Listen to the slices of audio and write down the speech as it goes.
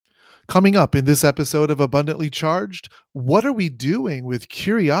Coming up in this episode of Abundantly Charged, what are we doing with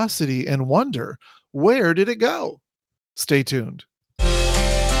curiosity and wonder? Where did it go? Stay tuned.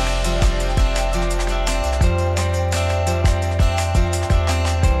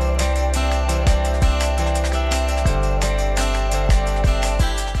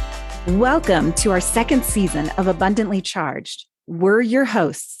 Welcome to our second season of Abundantly Charged. We're your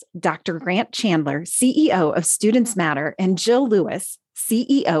hosts, Dr. Grant Chandler, CEO of Students Matter, and Jill Lewis,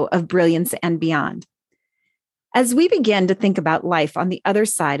 CEO of Brilliance and Beyond. As we begin to think about life on the other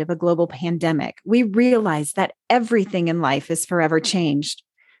side of a global pandemic, we realize that everything in life is forever changed.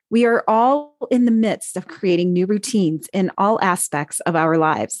 We are all in the midst of creating new routines in all aspects of our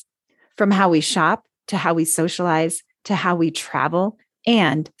lives, from how we shop to how we socialize to how we travel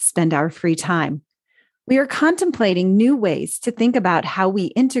and spend our free time. We are contemplating new ways to think about how we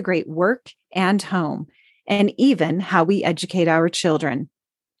integrate work and home, and even how we educate our children.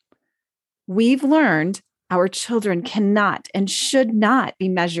 We've learned our children cannot and should not be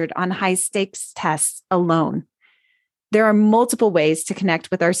measured on high-stakes tests alone. There are multiple ways to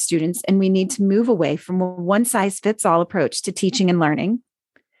connect with our students, and we need to move away from a one-size-fits-all approach to teaching and learning.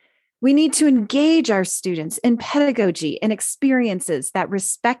 We need to engage our students in pedagogy and experiences that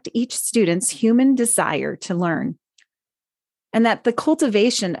respect each student's human desire to learn. And that the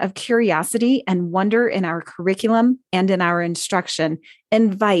cultivation of curiosity and wonder in our curriculum and in our instruction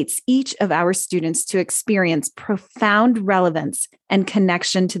invites each of our students to experience profound relevance and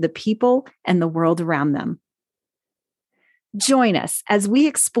connection to the people and the world around them. Join us as we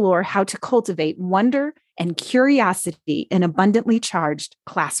explore how to cultivate wonder and curiosity in abundantly charged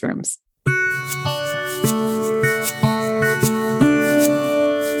classrooms.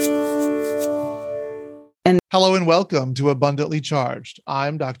 Hello and welcome to Abundantly Charged.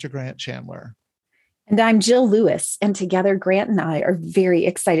 I'm Dr. Grant Chandler. And I'm Jill Lewis. And together, Grant and I are very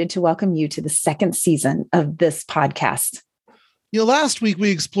excited to welcome you to the second season of this podcast. Last week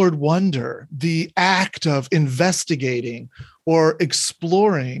we explored wonder, the act of investigating or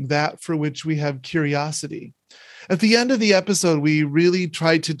exploring that for which we have curiosity. At the end of the episode, we really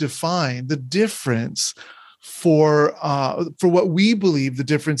tried to define the difference for what we believe the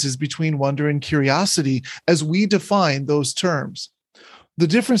difference is between wonder and curiosity as we define those terms. The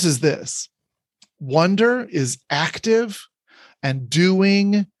difference is this: wonder is active and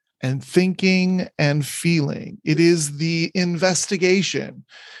doing and thinking and feeling. It is the investigation.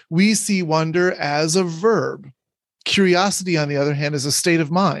 We see wonder as a verb. Curiosity, on the other hand, is a state of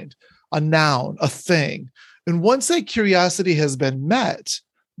mind, a noun, a thing. And once that curiosity has been met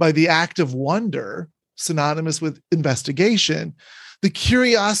by the act of wonder, synonymous with investigation, the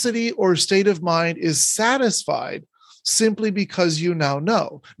curiosity or state of mind is satisfied simply because you now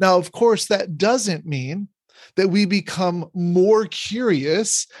know. Now, of course, that doesn't mean that we become more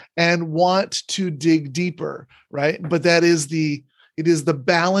curious and want to dig deeper, right? But it is the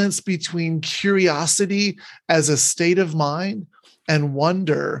balance between curiosity as a state of mind and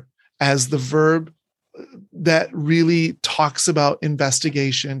wonder as the verb that really talks about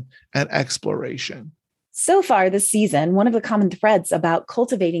investigation and exploration. So far this season, one of the common threads about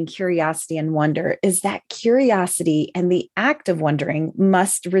cultivating curiosity and wonder is that curiosity and the act of wondering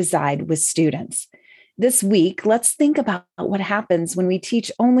must reside with students. This week, let's think about what happens when we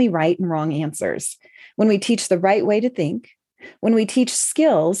teach only right and wrong answers, when we teach the right way to think, when we teach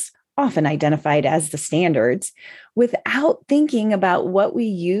skills, often identified as the standards, without thinking about what we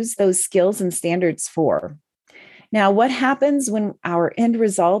use those skills and standards for. Now, what happens when our end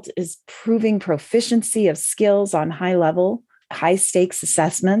result is proving proficiency of skills on high-level, high-stakes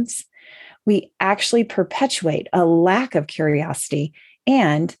assessments? We actually perpetuate a lack of curiosity,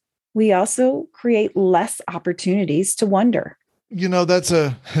 and we also create less opportunities to wonder. I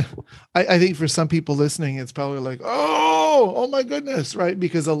think for some people listening, it's probably like, oh my goodness, right?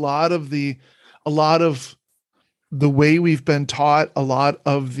 Because a lot of the way we've been taught, a lot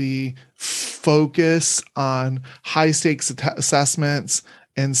of the focus on high stakes assessments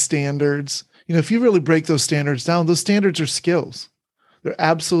and standards, if you really break those standards down, those standards are skills. They're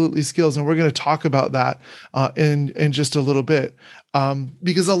absolutely skills. And we're going to talk about that in just a little bit.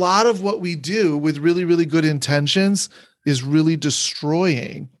 Because a lot of what we do with really, really good intentions is really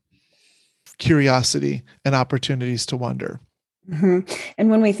destroying curiosity and opportunities to wonder. Mm-hmm. And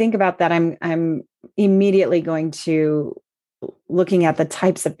when we think about that, I'm immediately going to looking at the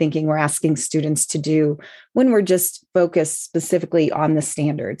types of thinking we're asking students to do when we're just focused specifically on the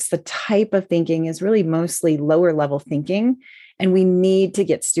standards. The type of thinking is really mostly lower level thinking, and we need to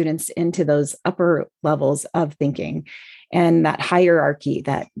get students into those upper levels of thinking. and that hierarchy,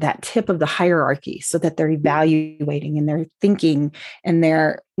 that tip of the hierarchy, so that they're evaluating and they're thinking and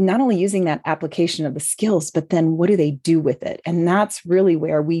they're not only using that application of the skills, but then what do they do with it? And that's really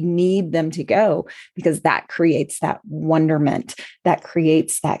where we need them to go, because that creates that wonderment, that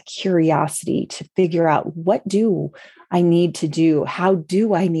creates that curiosity to figure out, what do I need to do? How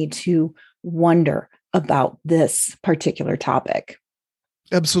do I need to wonder about this particular topic?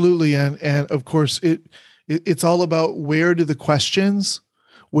 Absolutely. And of course, it's all about, where do the questions,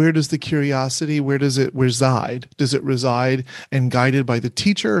 where does the curiosity, where does it reside? Does it reside and guided by the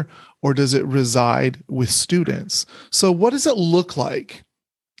teacher, or does it reside with students? So what does it look like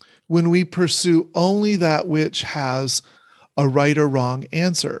when we pursue only that which has a right or wrong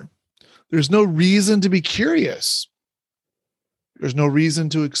answer? There's no reason to be curious. There's no reason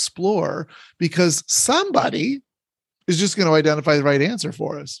to explore, because somebody is just going to identify the right answer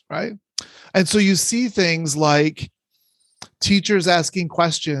for us, right? And so you see things like teachers asking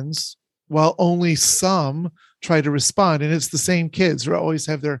questions while only some try to respond, and it's the same kids who always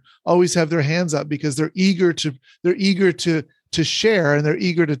have their hands up, because they're eager to share, and they're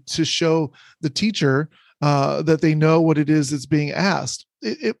eager to show the teacher that they know what it is that's being asked.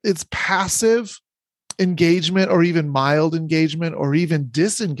 It's passive engagement, or even mild engagement, or even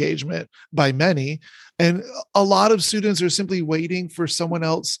disengagement by many. And a lot of students are simply waiting for someone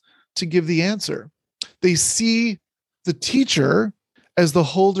else to give the answer. They see the teacher as the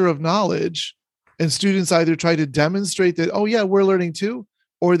holder of knowledge, and students either try to demonstrate that, oh yeah, we're learning too,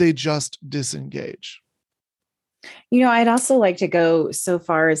 or they just disengage. I'd also like to go so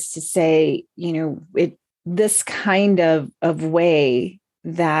far as to say, this kind of way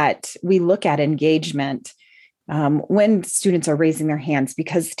that we look at engagement, when students are raising their hands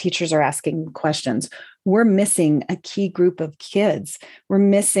because teachers are asking questions, we're missing a key group of kids. We're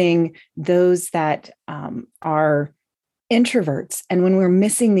missing those that are introverts. And when we're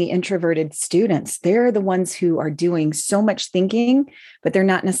missing the introverted students, they're the ones who are doing so much thinking, but they're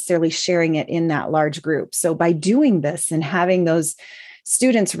not necessarily sharing it in that large group. So by doing this and having those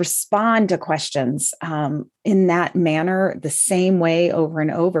students respond to questions in that manner, the same way over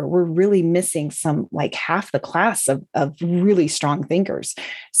and over, we're really missing like half the class of really strong thinkers.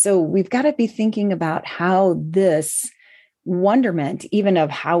 So we've got to be thinking about how this wonderment, even of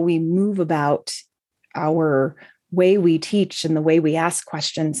how we move about our way we teach and the way we ask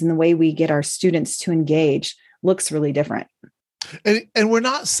questions and the way we get our students to engage, looks really different. And we're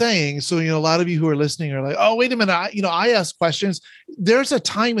not saying, so, a lot of you who are listening are like, oh, wait a minute, I ask questions. There's a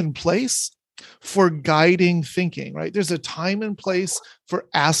time and place for guiding thinking, right? There's a time and place for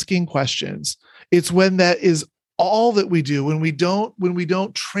asking questions. It's when that is all that we do, when we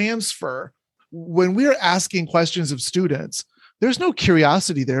don't transfer, when we're asking questions of students, there's no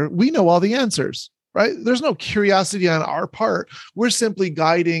curiosity there. We know all the answers, right? There's no curiosity on our part. We're simply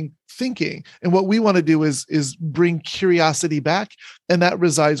guiding thinking. And what we want to do is bring curiosity back. And that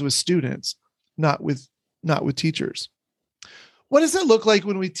resides with students, not with teachers. What does it look like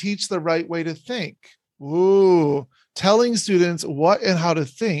when we teach the right way to think? Ooh, telling students what and how to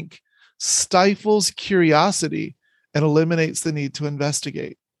think stifles curiosity and eliminates the need to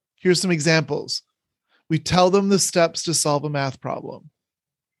investigate. Here's some examples. We tell them the steps to solve a math problem.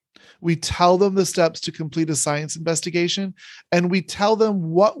 We tell them the steps to complete a science investigation, and we tell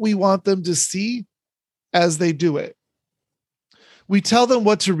them what we want them to see as they do it. We tell them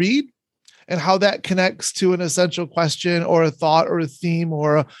what to read and how that connects to an essential question or a thought or a theme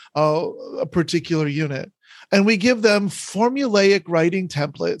or a particular unit. And we give them formulaic writing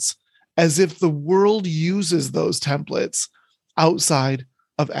templates as if the world uses those templates outside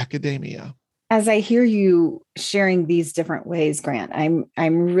of academia. As I hear you sharing these different ways, Grant,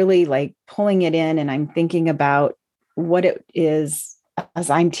 I'm really like pulling it in, and I'm thinking about what it is as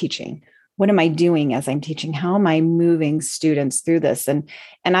I'm teaching. What am I doing as I'm teaching? How am I moving students through this? And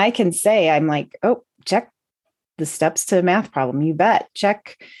I can say, I'm like, oh, check the steps to a math problem. You bet.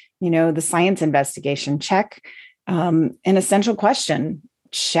 Check, the science investigation. Check an essential question.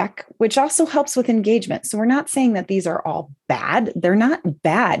 Check, which also helps with engagement. So we're not saying that these are all bad. They're not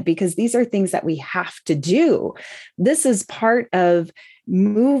bad, because these are things that we have to do. This is part of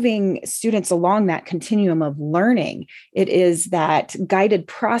moving students along that continuum of learning. It is that guided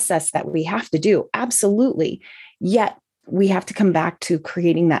process that we have to do. Absolutely. Yet we have to come back to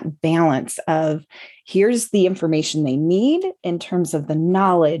creating that balance of, here's the information they need in terms of the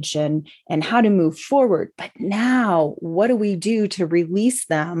knowledge and how to move forward. But now, what do we do to release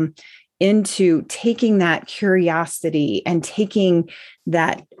them into taking that curiosity and taking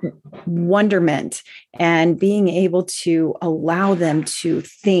that wonderment and being able to allow them to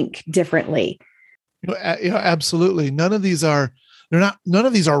think differently? Absolutely. None of these are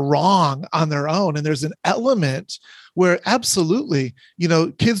wrong on their own. And there's an element where absolutely,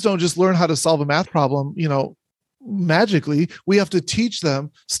 kids don't just learn how to solve a math problem, magically. We have to teach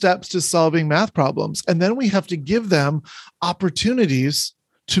them steps to solving math problems. And then we have to give them opportunities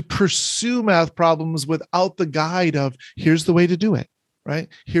to pursue math problems without the guide of here's the way to do it. Right.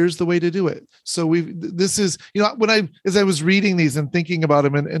 Here's the way to do it. So this is, as I was reading these and thinking about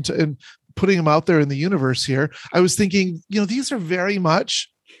them and putting them out there in the universe here, I was thinking, these are very much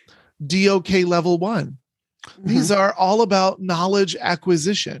DOK level 1. Mm-hmm. These are all about knowledge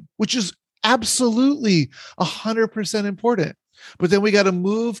acquisition, which is absolutely 100% important. But then we got to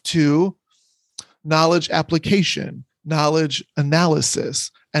move to knowledge application, knowledge analysis,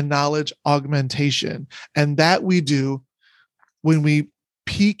 and knowledge augmentation. And that we do when we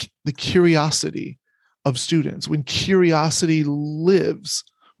pique the curiosity of students, when curiosity lives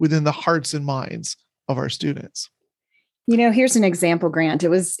within the hearts and minds of our students. Here's an example, Grant. It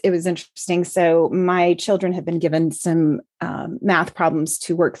was interesting. So my children have been given some math problems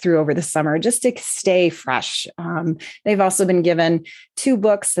to work through over the summer just to stay fresh. They've also been given 2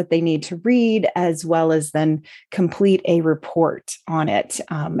 books that they need to read, as well as then complete a report on it.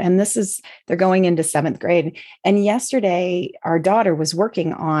 And they're going into 7th grade. And yesterday, our daughter was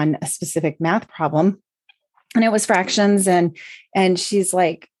working on a specific math problem, and it was fractions. And she's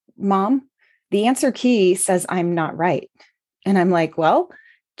like, "Mom, the answer key says I'm not right." And I'm like, "Well,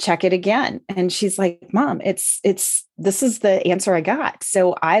 check it again." And she's like, "Mom, this is the answer I got."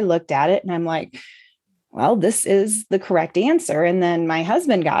 So I looked at it and I'm like, "Well, this is the correct answer." And then my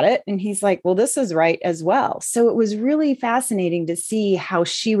husband got it and he's like, "Well, this is right as well." So it was really fascinating to see how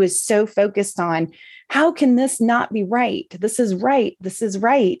she was so focused on, how can this not be right? This is right. This is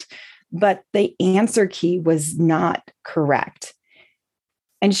right. But the answer key was not correct.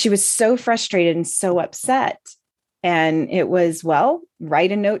 And she was so frustrated and so upset. And it was, well,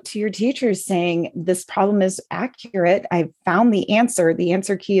 write a note to your teachers saying, "This problem is accurate. I've found the answer. The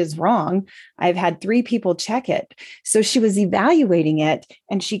answer key is wrong. I've had 3 people check it." So she was evaluating it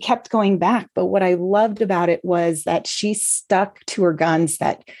and she kept going back. But what I loved about it was that she stuck to her guns,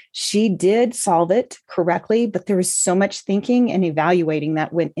 that she did solve it correctly, but there was so much thinking and evaluating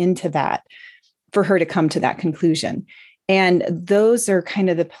that went into that for her to come to that conclusion. And those are kind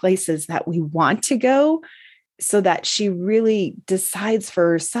of the places that we want to go, so that she really decides for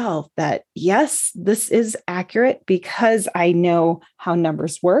herself that, yes, this is accurate because I know how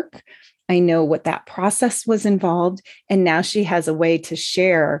numbers work. I know what that process was involved. And now she has a way to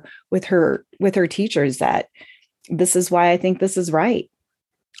share with her teachers that this is why I think this is right.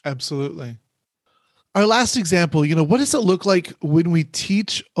 Absolutely. Our last example, what does it look like when we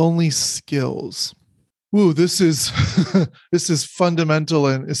teach only skills? Ooh, this is this is fundamental,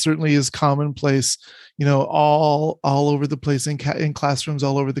 and it certainly is commonplace, all over the place in classrooms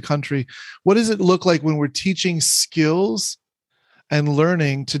all over the country. What does it look like when we're teaching skills and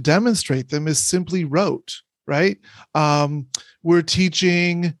learning to demonstrate them is simply rote, right? We're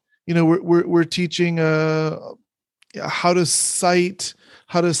teaching, we're teaching how to cite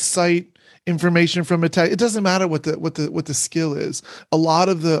information from a text. It doesn't matter what the skill is. A lot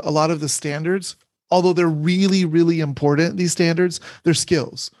of the standards, although they're really, really important, these standards, they're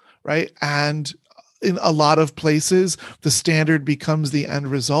skills, right? And in a lot of places, the standard becomes the end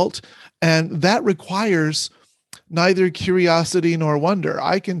result. And that requires neither curiosity nor wonder.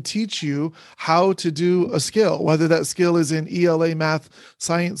 I can teach you how to do a skill, whether that skill is in ELA, math,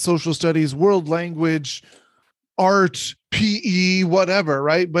 science, social studies, world language, art, PE, whatever,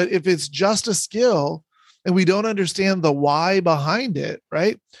 right? But if it's just a skill, and we don't understand the why behind it,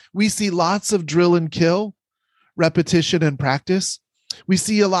 right? We see lots of drill and kill, repetition and practice. We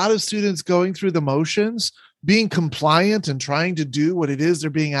see a lot of students going through the motions, being compliant and trying to do what it is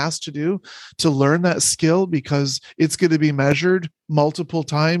they're being asked to do to learn that skill, because it's going to be measured multiple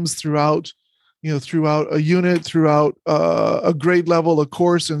times throughout a unit, throughout a grade level, a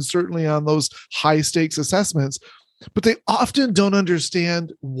course, and certainly on those high stakes assessments. But they often don't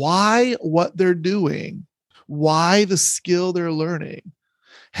understand why what they're doing, why the skill they're learning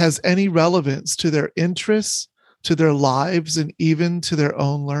has any relevance to their interests, to their lives, and even to their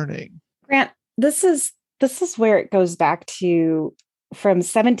own learning. Grant, this is where it goes back to from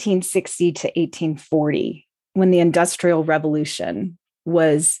 1760 to 1840, when the Industrial Revolution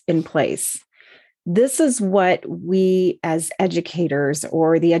was in place. This is what we as educators,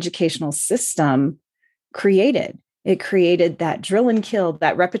 or the educational system, created. It created that drill and kill,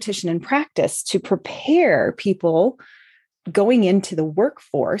 that repetition and practice to prepare people going into the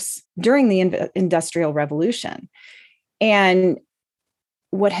workforce during the Industrial Revolution. And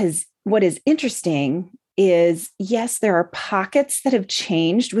what has What is interesting is, yes, there are pockets that have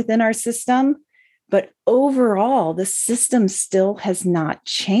changed within our system, but overall, the system still has not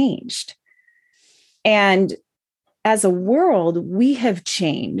changed. And as a world, we have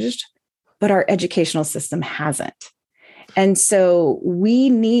changed, but our educational system hasn't. And so we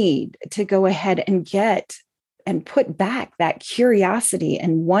need to go ahead and get and put back that curiosity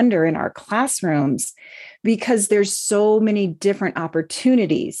and wonder in our classrooms, because there's so many different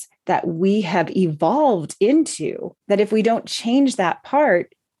opportunities that we have evolved into, that if we don't change that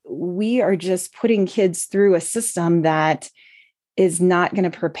part, we are just putting kids through a system that is not going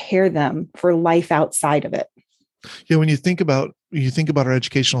to prepare them for life outside of it. Yeah, when you think about our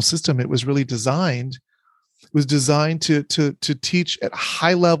educational system, it was really designed to teach at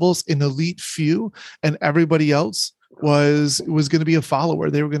high levels an elite few, and everybody else was going to be a follower.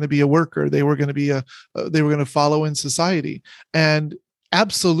 They were going to be a worker. They were going to follow in society. And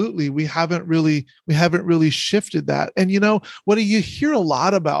absolutely, we haven't really shifted that. And what do you hear a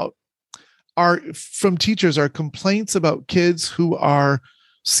lot about from teachers are complaints about kids who are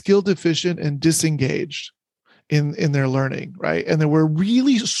skill deficient and disengaged in their learning, right? And then we're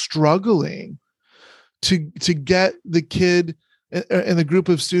really struggling to get the kid and the group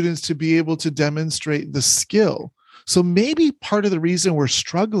of students to be able to demonstrate the skill. So maybe part of the reason we're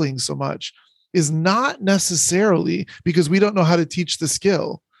struggling so much is not necessarily because we don't know how to teach the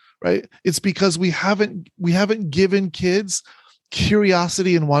skill, right? It's because we haven't given kids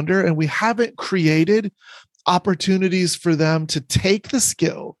curiosity and wonder, and we haven't created opportunities for them to take the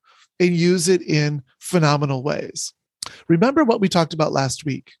skill and use it in phenomenal ways. Remember what we talked about last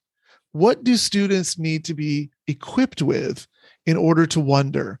week. What do students need to be equipped with in order to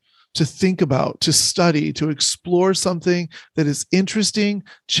wonder, to think about, to study, to explore something that is interesting,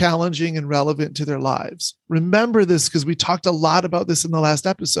 challenging, and relevant to their lives? Remember this because we talked a lot about this in the last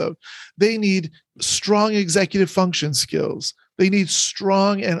episode. They need strong executive function skills. They need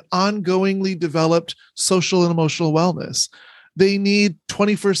strong and ongoingly developed social and emotional wellness. They need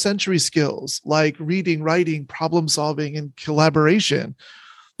 21st century skills like reading, writing, problem solving, and collaboration.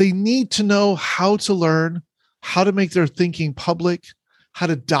 They need to know how to learn, how to make their thinking public, how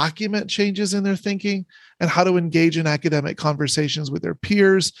to document changes in their thinking, and how to engage in academic conversations with their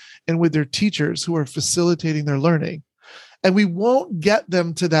peers and with their teachers who are facilitating their learning. And we won't get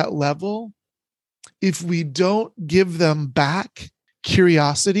them to that level if we don't give them back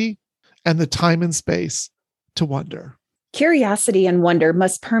curiosity and the time and space to wonder. Curiosity and wonder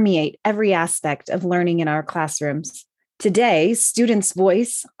must permeate every aspect of learning in our classrooms. Today, students'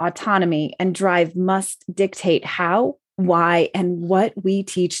 voice, autonomy, and drive must dictate how, why, and what we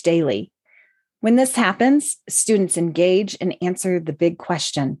teach daily. When this happens, students engage and answer the big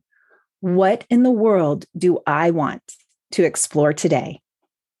question: what in the world do I want to explore today?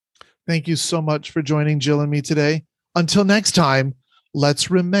 Thank you so much for joining Jill and me today. Until next time,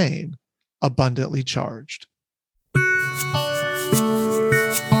 let's remain abundantly charged.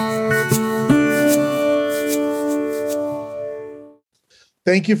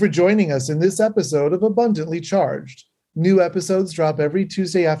 Thank you for joining us in this episode of Abundantly Charged. New episodes drop every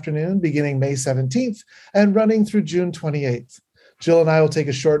Tuesday afternoon beginning May 17th and running through June 28th. Jill and I will take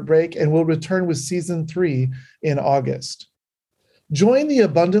a short break and we'll return with season 3 in August. Join the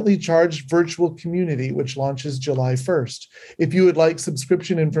Abundantly Charged virtual community, which launches July 1st. If you would like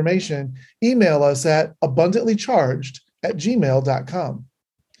subscription information, email us at abundantlycharged@gmail.com.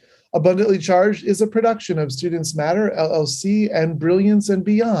 Abundantly Charged is a production of Students Matter, LLC, and Brilliance and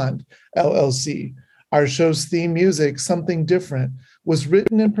Beyond, LLC. Our show's theme music, Something Different, was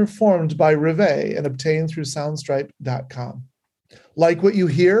written and performed by Reve and obtained through soundstripe.com. Like what you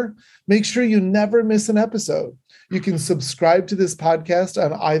hear? Make sure you never miss an episode. You can subscribe to this podcast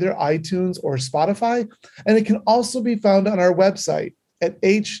on either iTunes or Spotify, and it can also be found on our website at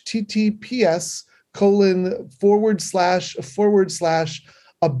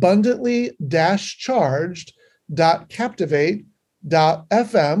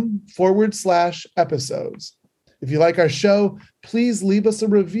If you like our show, please leave us a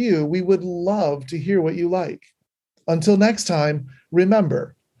review. We would love to hear what you like. Until next time,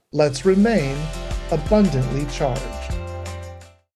 remember, let's remain abundantly charged.